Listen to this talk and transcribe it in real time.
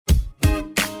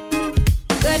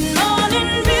good morning,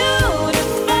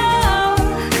 beautiful.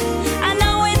 I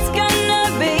know it's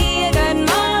gonna be a good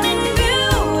morning,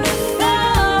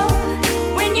 beautiful.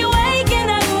 When you're waking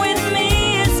up with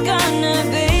me, it's gonna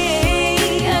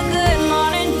be a good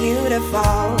morning,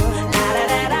 beautiful.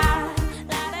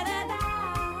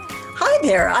 Hi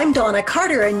there, I'm Donna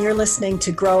Carter, and you're listening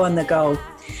to Grow on the Go.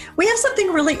 We have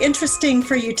something really interesting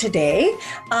for you today.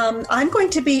 I'm going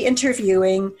to be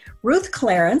interviewing Ruth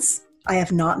Clarence. I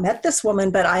have not met this woman,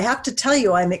 but I have to tell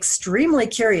you, I'm extremely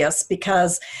curious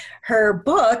because her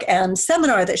book and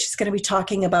seminar that she's going to be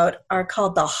talking about are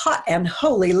called The Hot and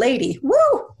Holy Lady.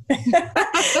 Woo!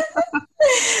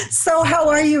 So how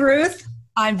are you, Ruth?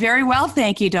 I'm very well,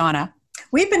 thank you, Donna.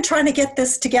 We've been trying to get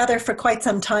this together for quite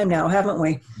some time now, haven't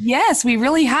we? Yes, we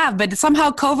really have, but somehow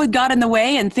COVID got in the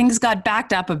way and things got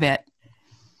backed up a bit.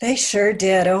 They sure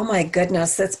did. Oh my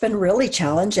goodness. It's been really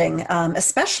challenging,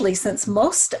 especially since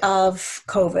most of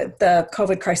COVID, the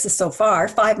COVID crisis so far,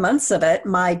 5 months of it,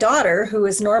 my daughter, who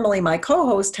is normally my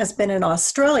co-host, has been in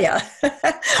Australia.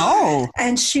 Oh.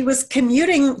 And she was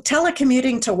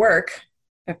telecommuting to work,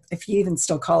 if you even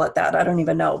still call it that, I don't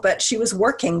even know. But she was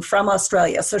working from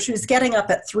Australia. So she was getting up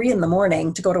at 3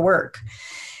 a.m. to go to work.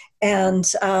 And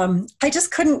I just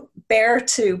couldn't bear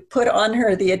to put on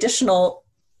her the additional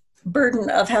burden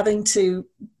of having to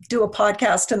do a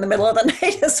podcast in the middle of the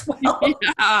night as well.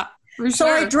 Yeah, for sure. So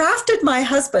I drafted my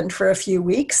husband for a few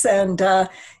weeks, and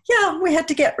we had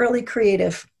to get really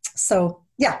creative. So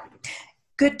yeah,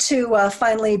 good to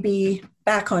finally be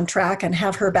back on track and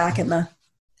have her back in the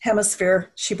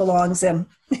hemisphere she belongs in.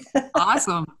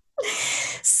 Awesome.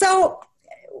 So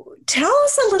tell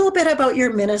us a little bit about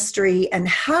your ministry and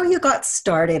how you got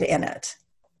started in it.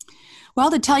 Well,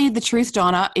 to tell you the truth,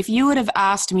 Donna, if you would have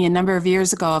asked me a number of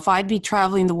years ago if I'd be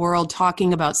traveling the world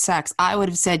talking about sex, I would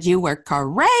have said you were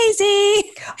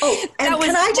crazy. Oh, and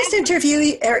can I just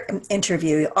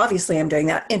interview, obviously I'm doing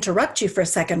that, interrupt you for a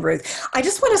second, Ruth. I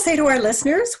just want to say to our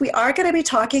listeners, we are going to be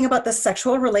talking about the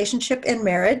sexual relationship in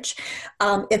marriage.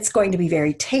 It's going to be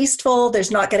very tasteful.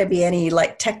 There's not going to be any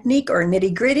technique or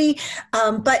nitty gritty.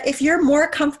 But if you're more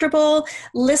comfortable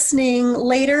listening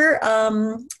later,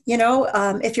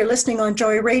 if you're listening on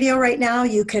Joy Radio right now,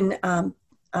 you can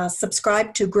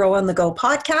subscribe to Grow on the Go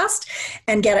podcast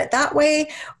and get it that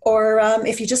way. Or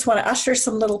if you just want to usher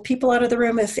some little people out of the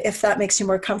room, if that makes you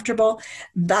more comfortable,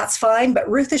 that's fine. But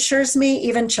Ruth assures me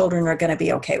even children are going to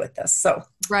be okay with this. So,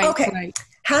 right, okay. Right.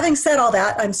 Having said all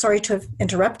that, I'm sorry to have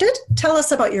interrupted. Tell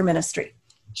us about your ministry.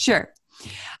 Sure.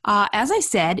 As I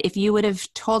said, if you would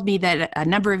have told me that a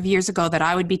number of years ago that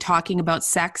I would be talking about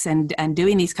sex and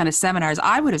doing these kind of seminars,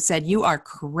 I would have said, you are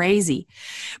crazy.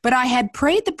 But I had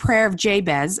prayed the prayer of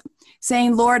Jabez,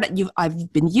 saying, Lord,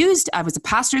 I've been used. I was a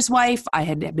pastor's wife. I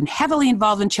had been heavily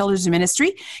involved in children's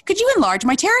ministry. Could you enlarge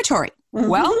my territory? Mm-hmm.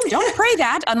 Well, don't pray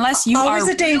that unless you Always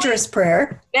a dangerous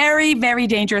prayer. Very, very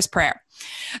dangerous prayer.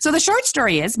 So the short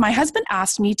story is my husband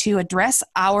asked me to address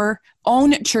our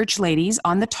own church ladies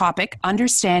on the topic,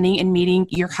 understanding and meeting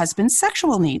your husband's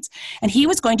sexual needs. And he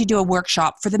was going to do a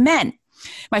workshop for the men.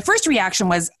 My first reaction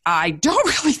was, I don't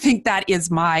really think that is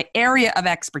my area of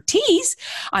expertise.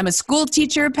 I'm a school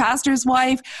teacher, pastor's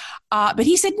wife. But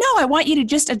he said, no, I want you to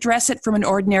just address it from an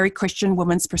ordinary Christian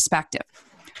woman's perspective.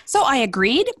 So I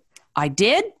agreed. I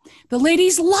did. The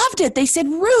ladies loved it. They said,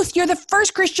 Ruth, you're the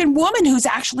first Christian woman who's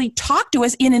actually talked to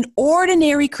us in an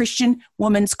ordinary Christian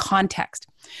woman's context.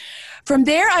 From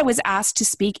there, I was asked to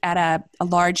speak at a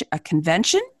large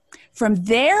convention. From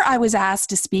there, I was asked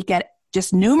to speak at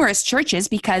just numerous churches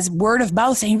because word of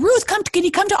mouth saying, Ruth, can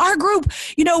you come to our group?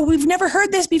 We've never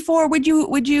heard this before. Would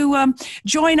you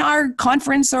join our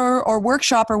conference or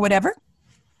workshop or whatever?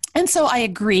 And so I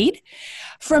agreed.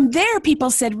 From there, people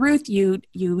said, Ruth,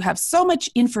 you have so much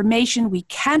information. We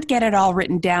can't get it all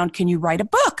written down. Can you write a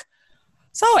book?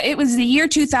 So it was the year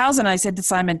 2000. I said to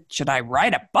Simon, should I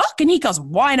write a book? And he goes,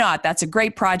 why not? That's a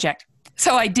great project.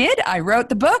 So I did. I wrote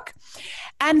the book.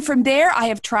 And from there, I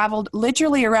have traveled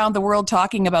literally around the world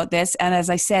talking about this. And as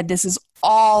I said, this is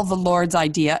all the Lord's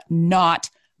idea, not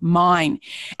mine.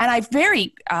 And I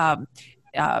very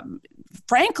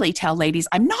frankly tell ladies,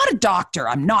 I'm not a doctor.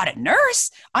 I'm not a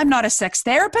nurse. I'm not a sex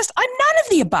therapist. I'm none of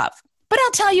the above. But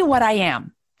I'll tell you what I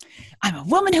am. I'm a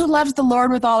woman who loves the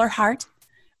Lord with all her heart.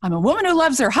 I'm a woman who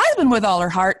loves her husband with all her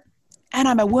heart. And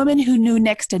I'm a woman who knew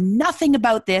next to nothing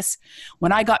about this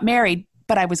when I got married,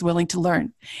 but I was willing to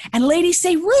learn. And ladies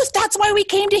say, Ruth, that's why we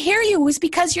came to hear you, was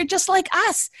because you're just like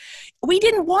us. We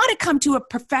didn't want to come to a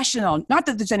professional, not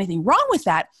that there's anything wrong with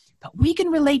that, but we can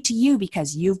relate to you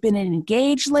because you've been an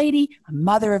engaged lady, a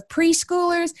mother of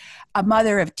preschoolers, a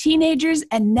mother of teenagers,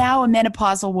 and now a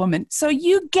menopausal woman. So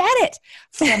you get it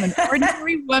from an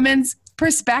ordinary woman's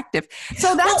perspective.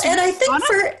 So that's and I think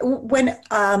for when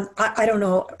I don't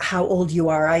know how old you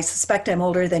are. I suspect I'm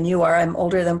older than you are. I'm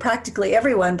older than practically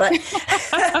everyone. But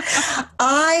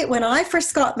when I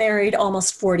first got married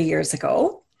almost 40 years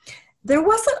ago, there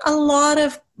wasn't a lot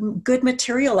of good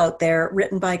material out there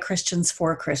written by Christians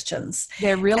for Christians.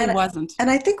 There really wasn't. And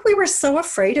I think we were so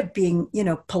afraid of being,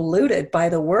 polluted by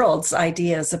the world's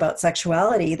ideas about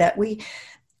sexuality that we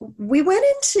went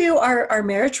into our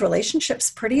marriage relationships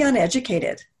pretty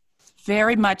uneducated.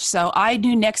 Very much so. I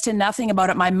knew next to nothing about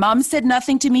it. My mom said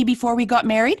nothing to me before we got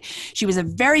married. She was a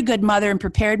very good mother and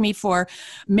prepared me for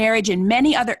marriage in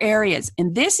many other areas.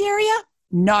 In this area,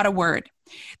 not a word.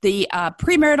 The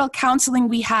premarital counseling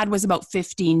we had was about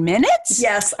 15 minutes.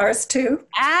 Yes, ours too.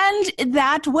 And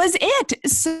that was it.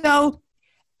 So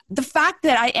the fact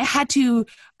that I had to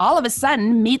all of a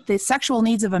sudden meet the sexual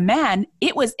needs of a man,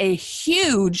 it was a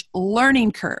huge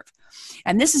learning curve.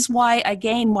 And this is why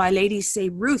ladies say,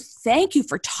 Ruth, thank you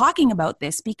for talking about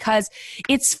this, because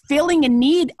it's filling a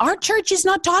need. Our church is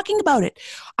not talking about it.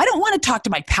 I don't want to talk to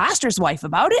my pastor's wife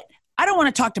about it. I don't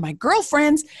want to talk to my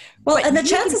girlfriends. Well, and the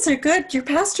chances are good your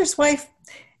pastor's wife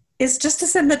is just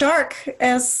as in the dark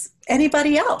as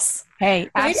anybody else.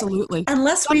 Hey, right? Absolutely.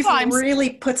 Unless we've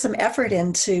really put some effort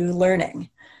into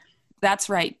learning. That's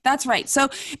right. That's right. So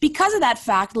because of that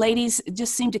fact, ladies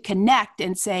just seem to connect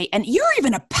and say, and you're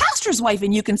even a pastor's wife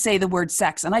and you can say the word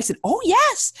sex. And I said, oh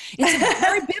yes, it's a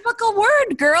very biblical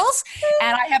word, girls.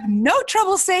 And I have no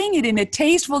trouble saying it in a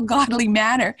tasteful, godly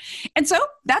manner. And so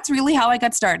that's really how I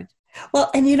got started.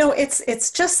 Well, and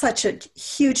it's just such a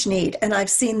huge need. And I've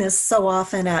seen this so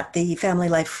often at the Family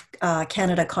Life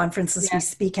Canada conferences we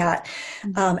speak at.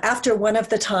 After one of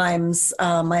the times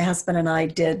my husband and I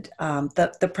did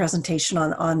the presentation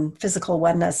on physical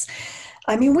oneness,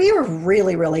 I mean, we were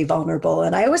really, really vulnerable.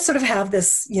 And I always sort of have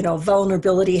this,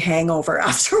 vulnerability hangover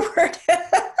afterward.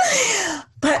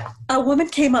 But a woman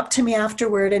came up to me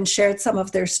afterward and shared some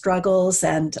of their struggles.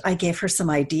 And I gave her some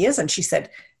ideas. And she said,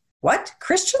 what?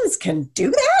 Christians can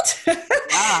do that?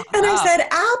 And I said,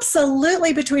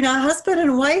 absolutely, between a husband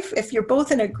and wife, if you're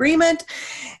both in agreement.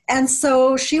 And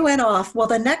so she went off. Well,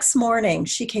 the next morning,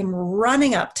 she came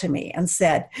running up to me and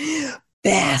said,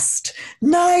 best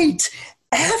night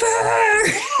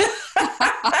ever.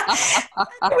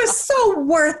 It was so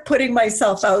worth putting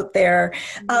myself out there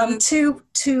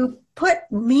to put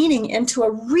meaning into a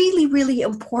really, really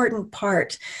important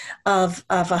part of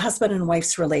a husband and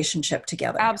wife's relationship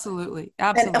together. Absolutely.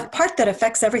 And a part that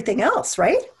affects everything else,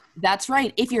 right? That's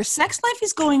right. If your sex life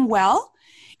is going well,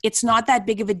 it's not that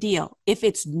big of a deal. If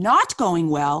it's not going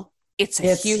well, it's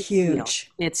huge deal.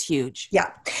 It's huge.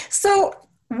 Yeah. So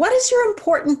what is your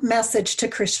important message to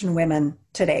Christian women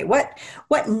today? What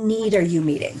need are you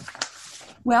meeting?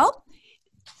 Well,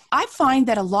 I find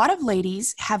that a lot of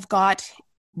ladies have got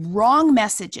wrong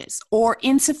messages or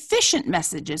insufficient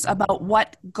messages about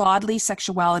what godly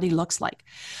sexuality looks like.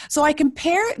 So I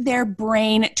compare their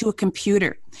brain to a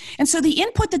computer. And so the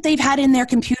input that they've had in their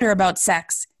computer about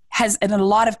sex has, in a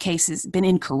lot of cases, been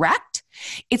incorrect.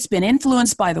 It's been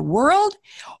influenced by the world,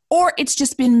 or it's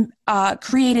just been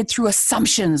created through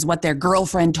assumptions, what their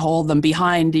girlfriend told them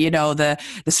behind, the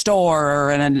store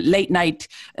or in a late night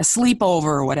sleepover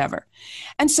or whatever.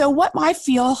 And so what I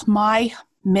feel my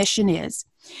mission is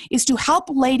to help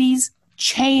ladies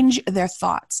change their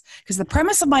thoughts. Because the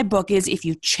premise of my book is if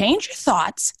you change your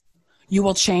thoughts, you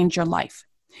will change your life.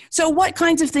 So what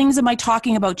kinds of things am I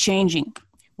talking about changing?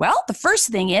 Well, the first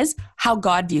thing is how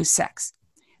God views sex.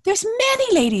 There's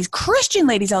many ladies, Christian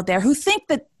ladies out there who think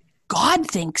that God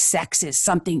thinks sex is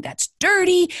something that's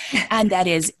dirty and that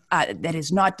is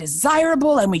not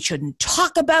desirable and we shouldn't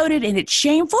talk about it and it's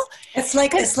shameful. It's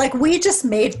like we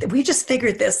just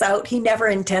figured this out. He never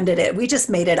intended it. We just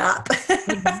made it up.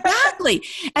 Exactly.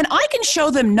 And I can show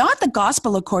them not the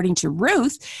gospel according to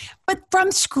Ruth, but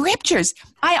from scriptures.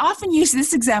 I often use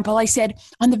this example. I said,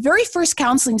 on the very first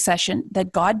counseling session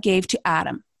that God gave to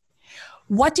Adam,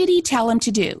 what did he tell him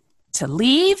to do? To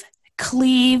leave,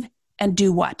 cleave, and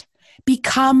do what?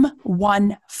 Become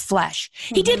one flesh.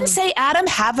 He didn't say, Adam,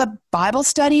 have a Bible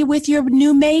study with your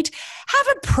new mate. Have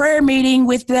a prayer meeting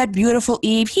with that beautiful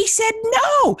Eve. He said,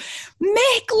 no,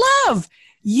 make love.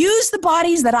 Use the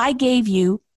bodies that I gave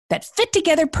you that fit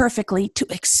together perfectly to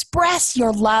express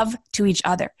your love to each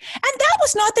other. And that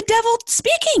was not the devil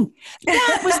speaking.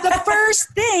 That was the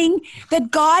first thing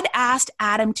that God asked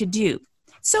Adam to do.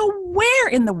 So where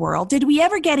in the world did we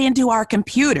ever get into our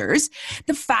computers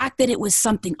the fact that it was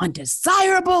something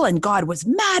undesirable and God was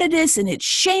mad at us and it's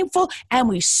shameful and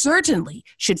we certainly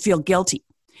should feel guilty?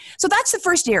 So that's the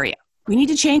first area. We need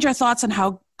to change our thoughts on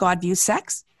how God views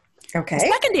sex. Okay. The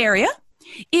second area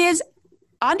is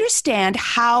understand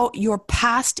how your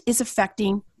past is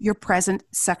affecting your present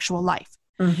sexual life.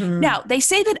 Now, they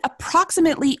say that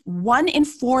approximately 1 in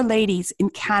 4 ladies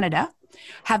in Canada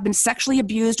have been sexually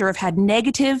abused or have had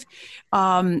negative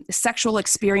sexual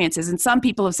experiences. And some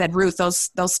people have said, Ruth, those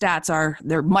stats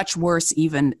they're much worse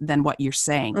even than what you're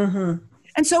saying.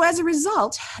 And so as a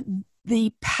result,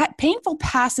 the painful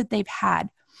past that they've had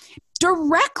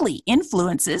directly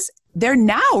influences their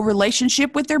now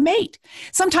relationship with their mate.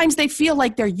 Sometimes they feel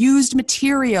like they're used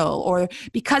material, or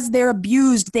because they're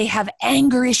abused, they have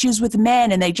anger issues with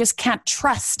men and they just can't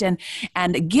trust and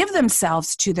give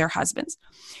themselves to their husbands.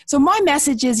 So my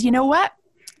message is, you know what?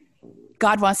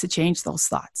 God wants to change those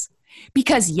thoughts.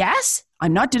 Because yes,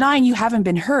 I'm not denying you haven't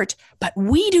been hurt, but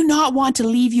we do not want to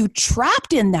leave you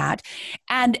trapped in that.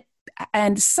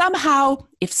 And somehow,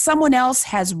 if someone else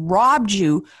has robbed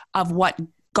you of what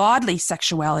godly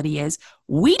sexuality is,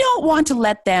 we don't want to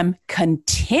let them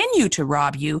continue to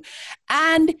rob you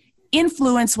and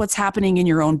influence what's happening in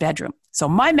your own bedroom. So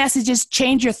my message is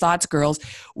change your thoughts, girls.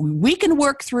 We can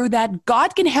work through that.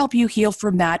 God can help you heal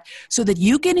from that so that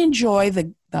you can enjoy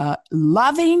the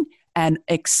loving and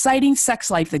exciting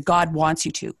sex life that God wants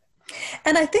you to.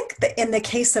 And I think that in the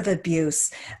case of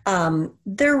abuse,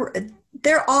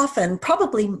 there often,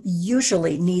 probably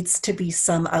usually needs to be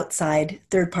some outside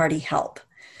third-party help.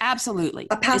 Absolutely.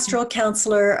 A pastoral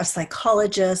counselor, a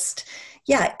psychologist.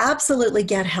 Yeah, absolutely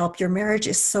get help. Your marriage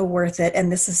is so worth it.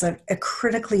 And this is a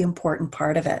critically important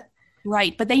part of it.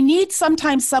 Right. But they need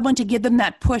sometimes someone to give them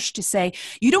that push to say,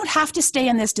 you don't have to stay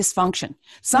in this dysfunction.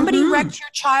 Somebody wrecked your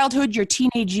childhood, your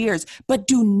teenage years, but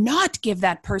do not give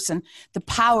that person the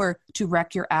power to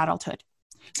wreck your adulthood.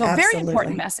 So Absolutely. Very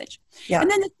important message. Yeah. And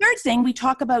then the third thing, we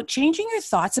talk about changing your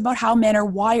thoughts about how men are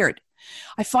wired.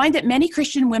 I find that many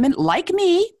Christian women, like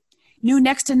me, knew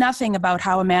next to nothing about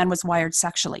how a man was wired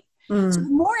sexually. So the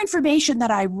more information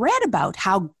that I read about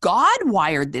how God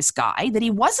wired this guy, that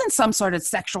he wasn't some sort of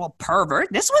sexual pervert,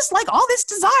 this was like all this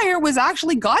desire was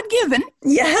actually God-given.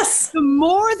 Yes. The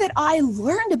more that I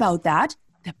learned about that,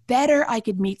 the better I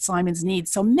could meet Simon's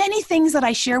needs. So many things that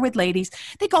I share with ladies,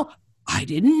 they go, I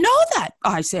didn't know that.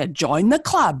 I said, join the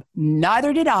club.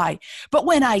 Neither did I. But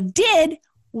when I did,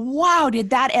 wow,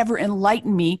 did that ever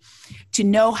enlighten me to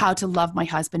know how to love my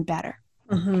husband better.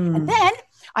 And then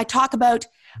I talk about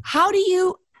how do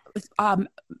you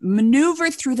maneuver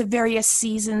through the various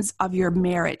seasons of your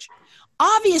marriage.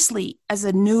 Obviously, as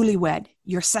a newlywed,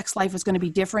 your sex life is going to be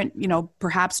different,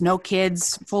 perhaps no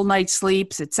kids, full night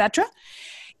sleeps, etc.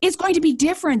 It's going to be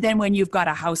different than when you've got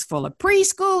a house full of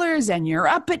preschoolers and you're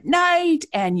up at night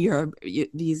and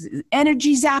these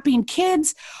energy zapping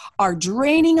kids are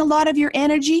draining a lot of your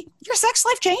energy. Your sex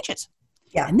life changes.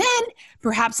 Yeah. And then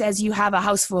perhaps as you have a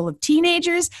house full of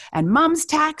teenagers and mom's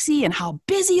taxi and how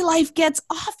busy life gets,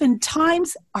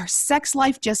 oftentimes our sex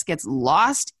life just gets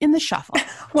lost in the shuffle.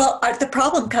 Well, the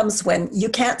problem comes when you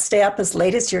can't stay up as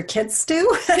late as your kids do.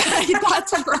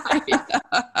 That's right.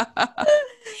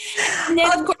 And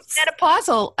then, of course,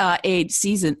 menopausal age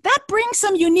season, that brings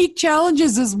some unique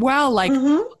challenges as well. Like,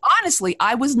 honestly,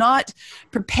 I was not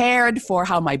prepared for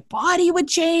how my body would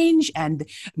change and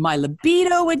my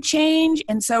libido would change.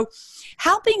 And so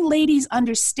helping ladies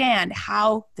understand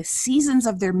how the seasons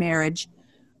of their marriage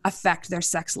affect their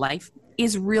sex life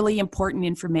is really important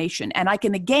information. And I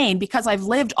can, again, because I've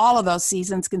lived all of those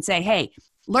seasons, can say, hey,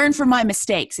 learn from my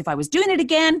mistakes. If I was doing it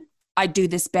again, I'd do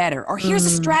this better. Or here's a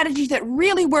strategy that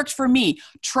really worked for me.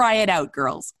 Try it out,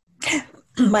 girls.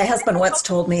 My husband once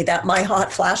told me that my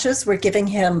hot flashes were giving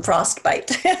him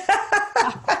frostbite.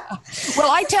 Well,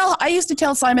 I used to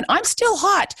tell Simon, I'm still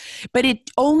hot, but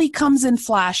it only comes in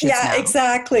flashes now.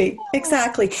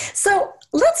 Exactly. So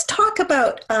let's talk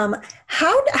about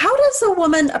how does a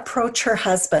woman approach her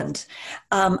husband?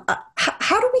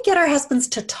 How do we get our husbands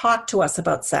to talk to us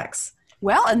about sex?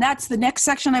 Well, and that's the next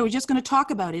section I was just going to talk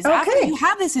about is after you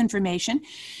have this information,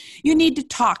 you need to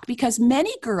talk, because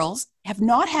many girls have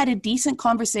not had a decent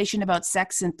conversation about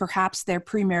sex in perhaps their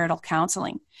premarital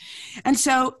counseling. And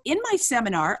so in my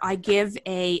seminar, I give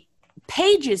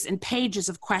pages and pages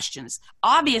of questions.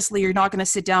 Obviously, you're not going to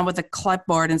sit down with a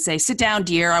clipboard and say, sit down,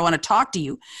 dear, I want to talk to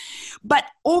you. But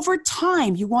over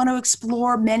time, you want to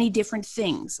explore many different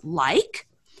things, like,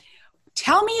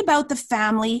 tell me about the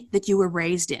family that you were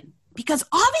raised in. Because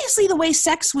obviously the way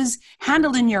sex was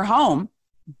handled in your home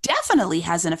definitely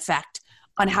has an effect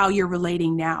on how you're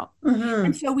relating now. Mhm.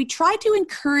 And so we try to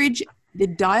encourage the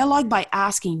dialogue by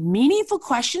asking meaningful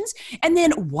questions. And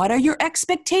then what are your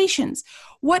expectations?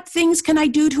 What things can I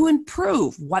do to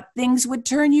improve? What things would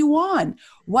turn you on?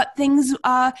 What things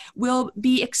will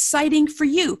be exciting for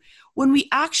you? When we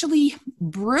actually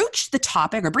broach the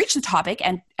topic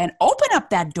and open up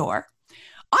that door,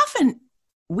 often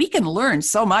we can learn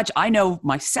so much. I know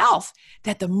myself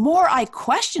that the more I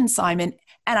question Simon,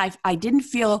 and I didn't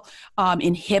feel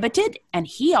inhibited, and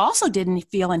he also didn't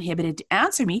feel inhibited to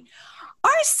answer me,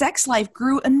 our sex life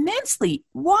grew immensely.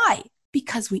 Why?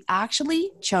 Because we actually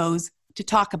chose to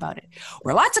talk about it.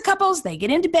 Where lots of couples, they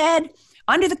get into bed,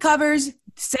 under the covers,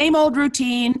 same old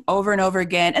routine over and over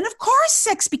again. And of course,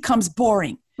 sex becomes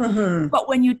boring. Mhm. But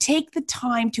when you take the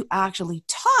time to actually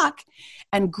talk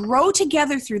and grow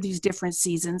together through these different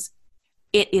seasons,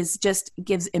 it is just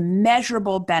gives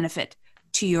immeasurable benefit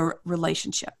to your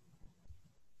relationship.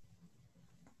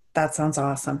 That sounds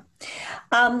awesome.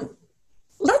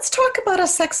 Let's talk about a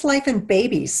sex life and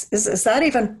babies. Is that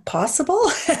even possible?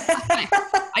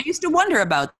 I used to wonder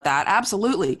about that.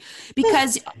 Absolutely.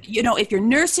 Because, if you're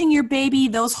nursing your baby,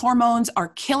 those hormones are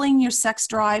killing your sex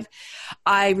drive.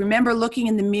 I remember looking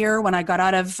in the mirror when I got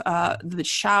out of the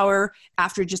shower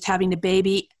after just having the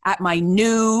baby at my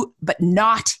new but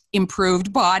not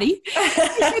improved body. I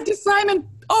said to Simon,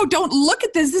 "Oh, don't look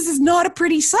at this. This is not a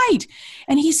pretty sight."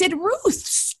 And he said, "Ruth,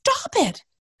 stop it."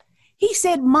 He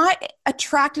said, "My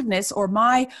attractiveness or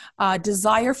my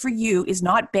desire for you is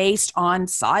not based on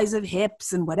size of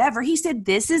hips and whatever." He said,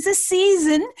 "This is a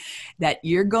season that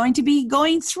you're going to be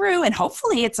going through, and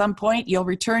hopefully at some point you'll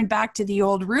return back to the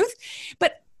old Ruth.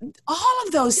 But all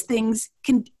of those things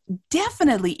can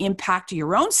definitely impact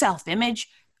your own self-image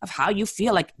of how you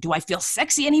feel. Like, do I feel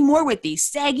sexy anymore with these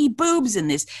saggy boobs and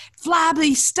this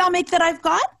flabby stomach that I've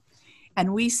got?"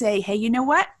 And we say, "Hey, you know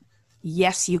what?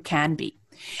 Yes, you can be."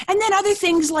 And then other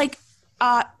things like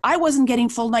I wasn't getting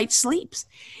full night's sleeps.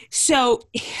 So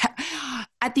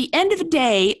at the end of the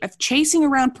day of chasing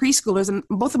around preschoolers, and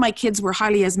both of my kids were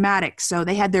highly asthmatic, so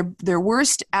they had their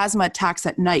worst asthma attacks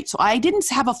at night. So I didn't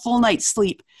have a full night's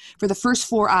sleep for the first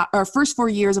 4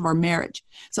 years of our marriage.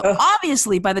 So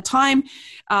obviously by the time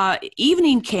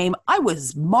evening came, I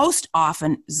was most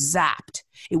often zapped.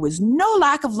 It was no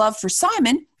lack of love for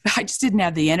Simon. I just didn't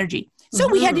have the energy. So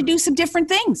we had to do some different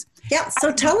things. Yeah.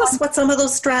 So tell us what some of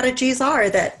those strategies are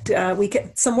that we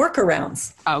get some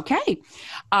workarounds. Okay.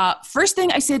 First thing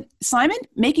I said, "Simon,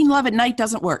 making love at night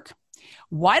doesn't work.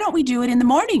 Why don't we do it in the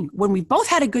morning when we both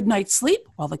had a good night's sleep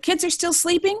while the kids are still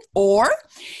sleeping?" Or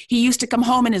he used to come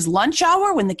home in his lunch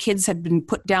hour when the kids had been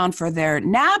put down for their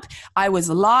nap. I was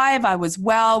alive. I was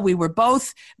well. We were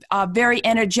both very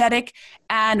energetic,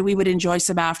 and we would enjoy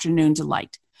some afternoon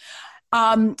delight.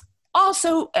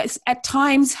 Also, at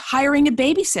times, hiring a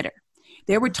babysitter.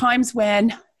 There were times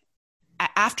when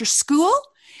after school,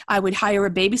 I would hire a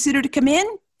babysitter to come in,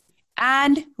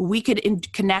 and we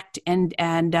could connect and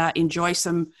enjoy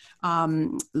some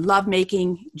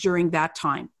lovemaking during that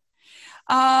time.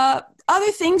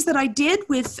 Other things that I did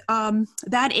with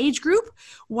that age group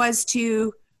was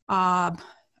to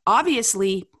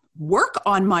obviously work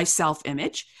on my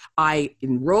self-image. I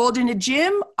enrolled in a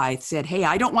gym. I said, "Hey,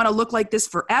 I don't want to look like this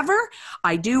forever.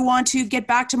 I do want to get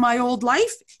back to my old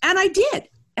life." And I did.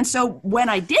 And so when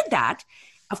I did that,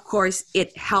 of course,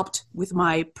 it helped with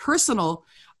my personal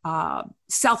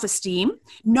self-esteem.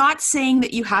 Not saying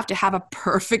that you have to have a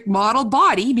perfect model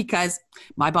body, because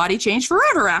my body changed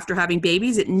forever after having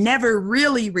babies. It never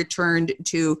really returned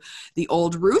to the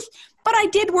old Ruth, but I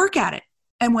did work at it.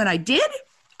 And when I did,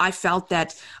 I felt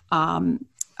that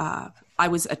I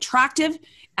was attractive,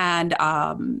 and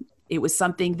it was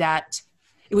something that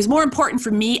it was more important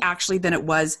for me actually than it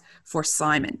was for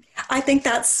Simon. I think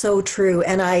that's so true.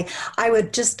 And I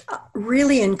would just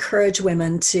really encourage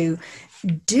women to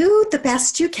do the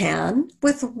best you can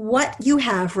with what you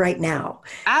have right now.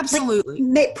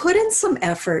 Absolutely. Put in some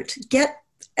effort, get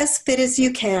as fit as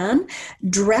you can,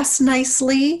 dress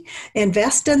nicely,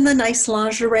 invest in the nice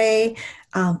lingerie,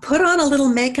 put on a little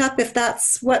makeup if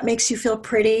that's what makes you feel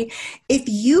pretty. If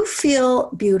you feel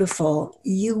beautiful,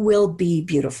 you will be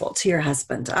beautiful to your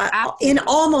husband. In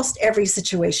almost every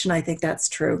situation, I think that's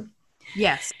true.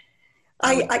 Yes.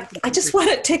 I just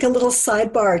want to take a little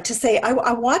sidebar to say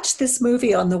I watched this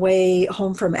movie on the way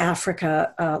home from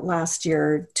Africa last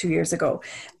year, 2 years ago,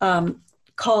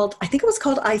 called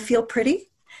I Feel Pretty.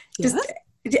 Yes.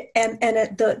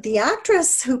 The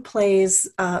actress who plays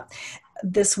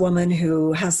this woman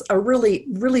who has a really,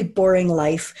 really boring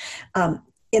life,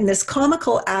 in this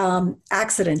comical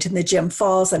accident in the gym,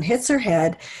 falls and hits her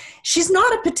head. She's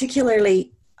not a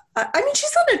particularly I mean,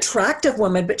 she's an attractive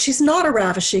woman, but she's not a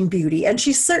ravishing beauty. And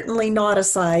she's certainly not a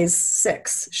size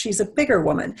 6. She's a bigger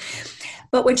woman.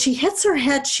 But when she hits her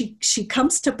head, she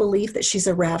comes to believe that she's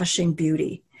a ravishing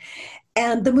beauty.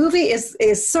 And the movie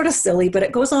is sort of silly, but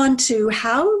it goes on to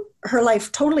how her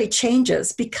life totally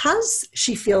changes because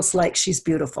she feels like she's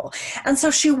beautiful. And so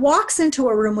she walks into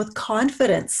a room with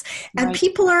confidence, and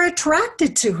people are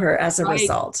attracted to her as a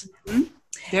result. Mm-hmm.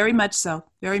 Very much so.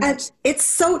 Very much. And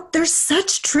there's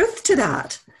such truth to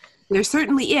that. There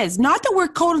certainly is. Not that we're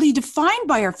totally defined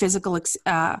by our physical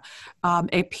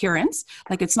appearance.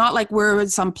 Like, it's not like we're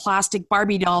some plastic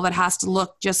Barbie doll that has to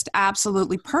look just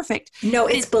absolutely perfect. No,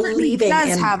 it's believing.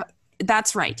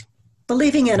 That's right.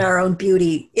 Believing in our own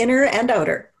beauty, inner and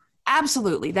outer.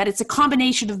 Absolutely. That it's a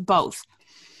combination of both.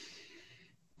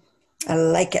 I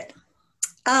like it.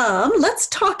 Let's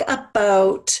talk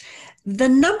about the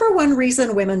number one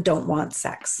reason women don't want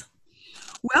sex.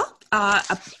 Well,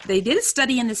 they did a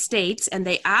study in the States, and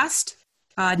they asked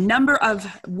a number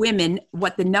of women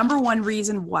what the number one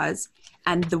reason was.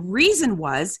 And the reason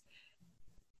was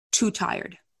too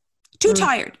tired. Too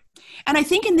tired. And I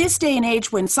think in this day and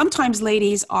age, when sometimes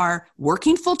ladies are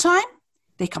working full time,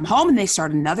 they come home and they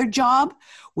start another job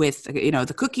with,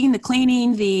 the cooking, the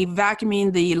cleaning, the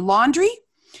vacuuming, the laundry.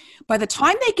 By the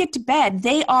time they get to bed,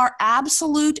 they are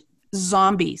absolute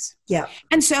zombies. Yeah.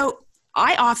 And so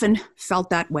I often felt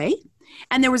that way.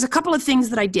 And there was a couple of things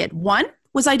that I did. One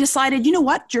was I decided, you know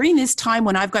what, during this time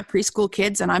when I've got preschool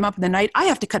kids and I'm up in the night, I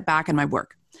have to cut back on my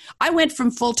work. I went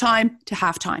from full-time to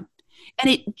half-time. And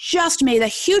it just made a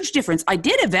huge difference. I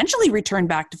did eventually return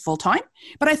back to full-time,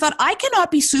 but I thought, I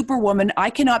cannot be superwoman. I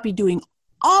cannot be doing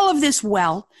all of this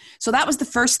well. So that was the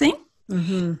first thing.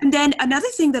 Mm-hmm. And then another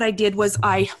thing that I did was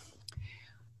I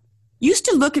used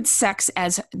to look at sex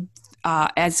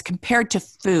as compared to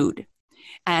food.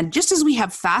 And just as we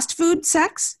have fast food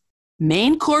sex,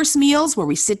 main course meals where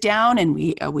we sit down and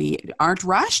we aren't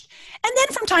rushed. And then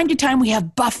from time to time, we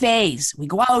have buffets. We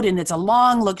go out and it's a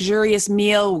long, luxurious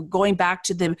meal, going back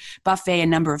to the buffet a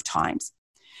number of times.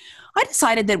 I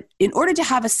decided that in order to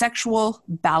have a sexual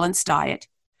balanced diet,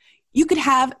 you could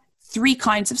have 3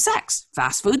 kinds of sex: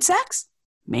 fast food sex,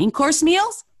 main course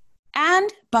meals,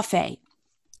 and buffet.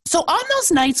 So on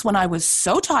those nights when I was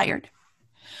so tired,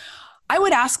 I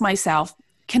would ask myself,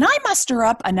 can I muster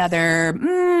up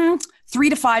another 3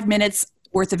 to 5 minutes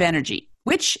worth of energy?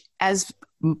 Which, as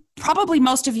probably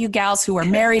most of you gals who are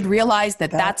married realize,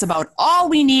 that's about all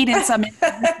we need in some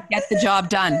instances to get the job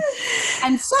done.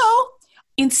 And so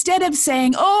instead of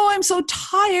saying, oh, I'm so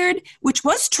tired, which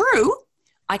was true,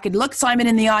 I could look Simon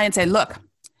in the eye and say, look,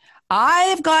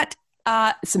 I've got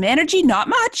some energy, not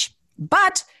much,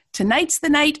 but tonight's the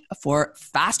night for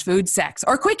fast food sex,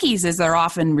 or quickies as they're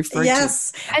often referred to.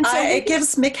 Yes, and so it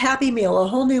gives McHappy Meal a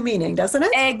whole new meaning, doesn't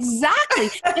it? Exactly.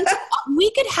 And so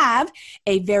we could have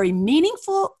a very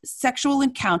meaningful sexual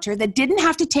encounter that didn't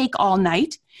have to take all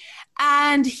night.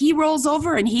 And he rolls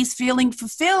over and he's feeling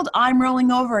fulfilled. I'm rolling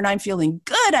over and I'm feeling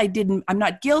good. I'm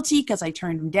not guilty because I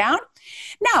turned him down.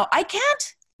 Now, I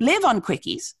can't live on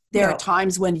quickies. There are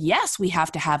times when, yes, we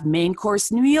have to have main course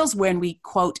meals when we,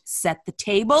 quote, set the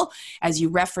table, as you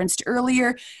referenced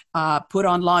earlier, put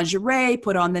on lingerie,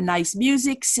 put on the nice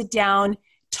music, sit down,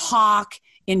 talk,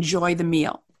 enjoy the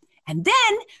meal. And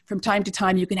then from time to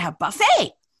time, you can have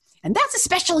buffet. And that's a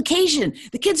special occasion.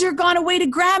 The kids are gone away to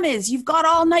grandma's. You've got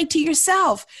all night to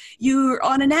yourself. You're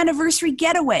on an anniversary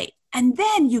getaway. And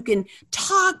then you can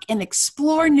talk and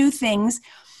explore new things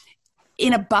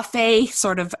in a buffet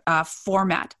sort of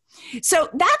format. So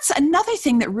that's another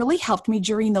thing that really helped me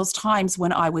during those times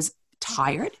when I was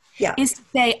tired, is to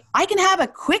say, I can have a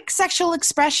quick sexual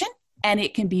expression and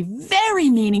it can be very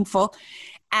meaningful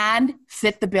and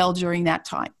fit the bill during that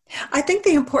time. I think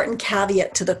the important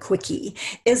caveat to the quickie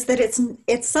is that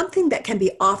it's something that can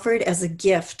be offered as a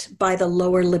gift by the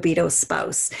lower libido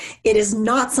spouse. It is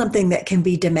not something that can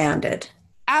be demanded.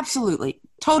 Absolutely.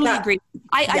 Totally agree.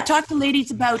 I talk to ladies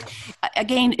about,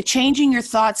 again, changing your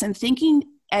thoughts and thinking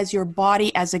as your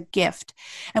body as a gift.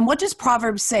 And what does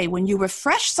Proverbs say? When you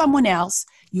refresh someone else,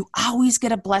 you always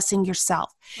get a blessing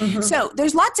yourself. Mm-hmm. So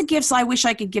there's lots of gifts I wish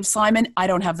I could give Simon. I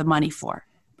don't have the money for.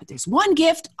 But there's one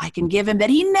gift I can give him that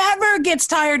he never gets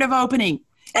tired of opening.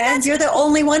 And you're the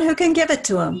only one who can give it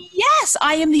to him. Yes,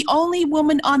 I am the only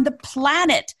woman on the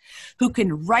planet who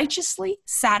can righteously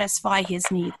satisfy his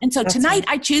need. And so tonight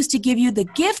I choose to give you the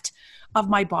gift of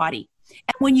my body.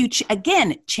 And when you,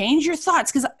 again, change your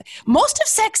thoughts, because most of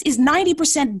sex is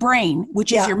 90% brain,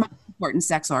 which is your important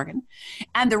sex organ.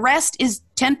 And the rest is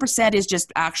 10% is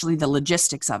just actually the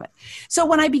logistics of it. So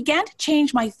when I began to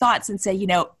change my thoughts and say,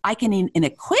 I can in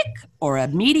a quick or a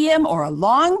medium or a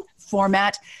long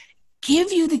format,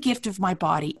 give you the gift of my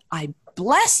body. I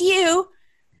bless you,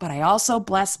 but I also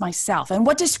bless myself. And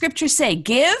what does scripture say?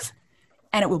 Give,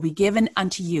 and it will be given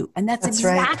unto you. And that's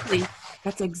exactly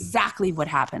what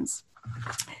happens.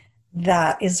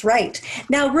 That is right.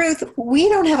 Now, Ruth, we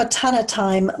don't have a ton of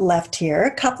time left here,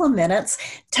 a couple of minutes.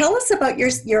 Tell us about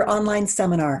your online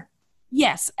seminar.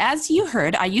 Yes, as you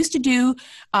heard, I used to do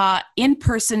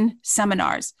in-person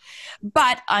seminars,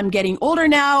 but I'm getting older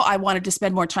now. I wanted to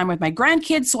spend more time with my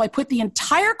grandkids, so I put the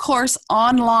entire course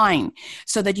online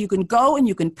so that you can go and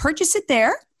you can purchase it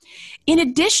there. In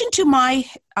addition to my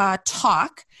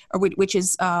talk, which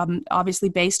is obviously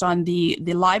based on the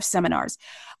live seminars,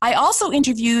 I also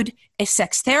interviewed a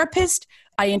sex therapist.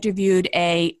 I interviewed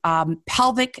a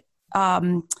pelvic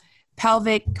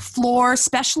floor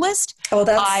specialist. Oh,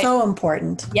 that's so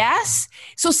important. Yes.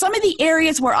 So some of the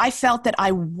areas where I felt that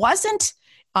I wasn't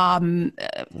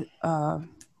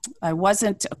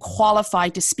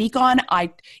qualified to speak on,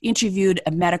 I interviewed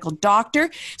a medical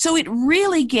doctor. So it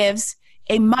really gives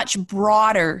a much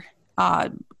broader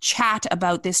chat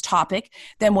about this topic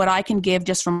than what I can give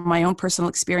just from my own personal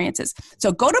experiences.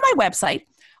 So go to my website,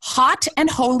 Hot and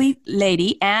Holy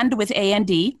Lady, and with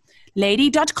A-N-D,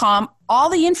 lady.com. All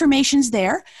the information's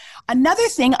there. Another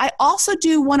thing, I also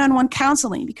do one-on-one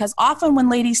counseling, because often when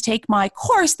ladies take my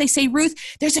course, they say, Ruth,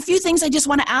 there's a few things I just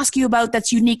want to ask you about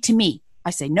that's unique to me.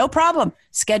 I say, no problem.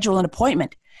 Schedule an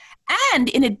appointment. And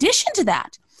in addition to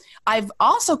that, I've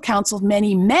also counseled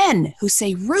many men who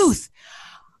say, Ruth,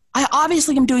 I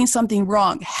obviously am doing something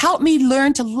wrong. Help me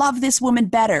learn to love this woman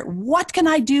better. What can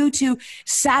I do to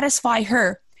satisfy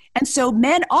her? And so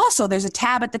men also, there's a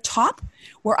tab at the top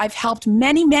where I've helped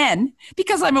many men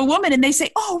because I'm a woman, and they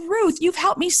say, oh, Ruth, you've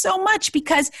helped me so much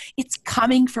because it's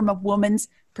coming from a woman's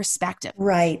perspective.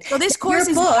 Right. So this course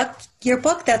your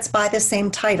book that's by the same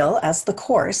title as the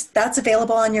course, that's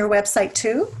available on your website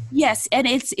too? Yes, and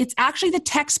it's actually the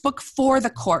textbook for the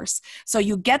course. So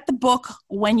you get the book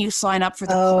when you sign up for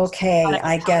the course. Okay,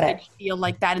 I get it. Feel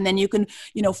like that, and then you can,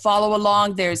 follow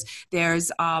along. There's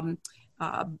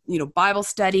Bible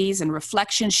studies and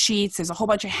reflection sheets. There's a whole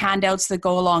bunch of handouts that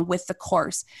go along with the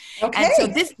course. Okay. And so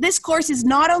this course is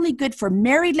not only good for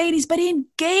married ladies, but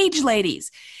engaged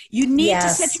ladies. You need to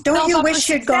set yourself Don't you up wish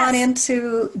for you'd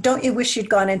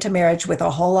gone into marriage with a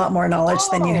whole lot more knowledge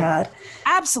than you had?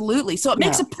 Absolutely. So it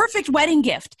makes a perfect wedding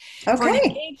gift for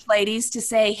engaged ladies to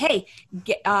say, hey,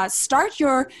 start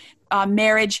your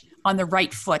marriage on the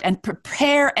right foot and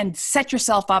prepare and set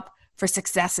yourself up for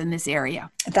success in this area.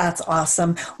 That's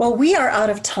awesome. Well, we are out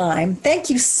of time.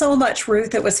 Thank you so much,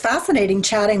 Ruth. It was fascinating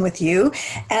chatting with you.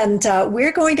 And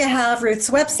we're going to have Ruth's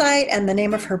website and the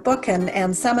name of her book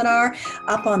and seminar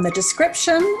up on the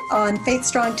description on Faith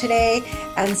Strong Today.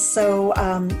 And so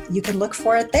you can look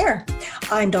for it there.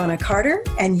 I'm Donna Carter,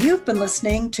 and you've been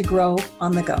listening to Grow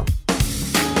on the Go.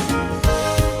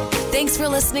 Thanks for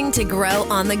listening to Grow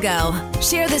on the Go.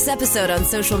 Share this episode on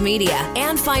social media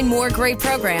and find more great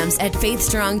programs at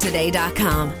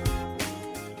faithstrongtoday.com.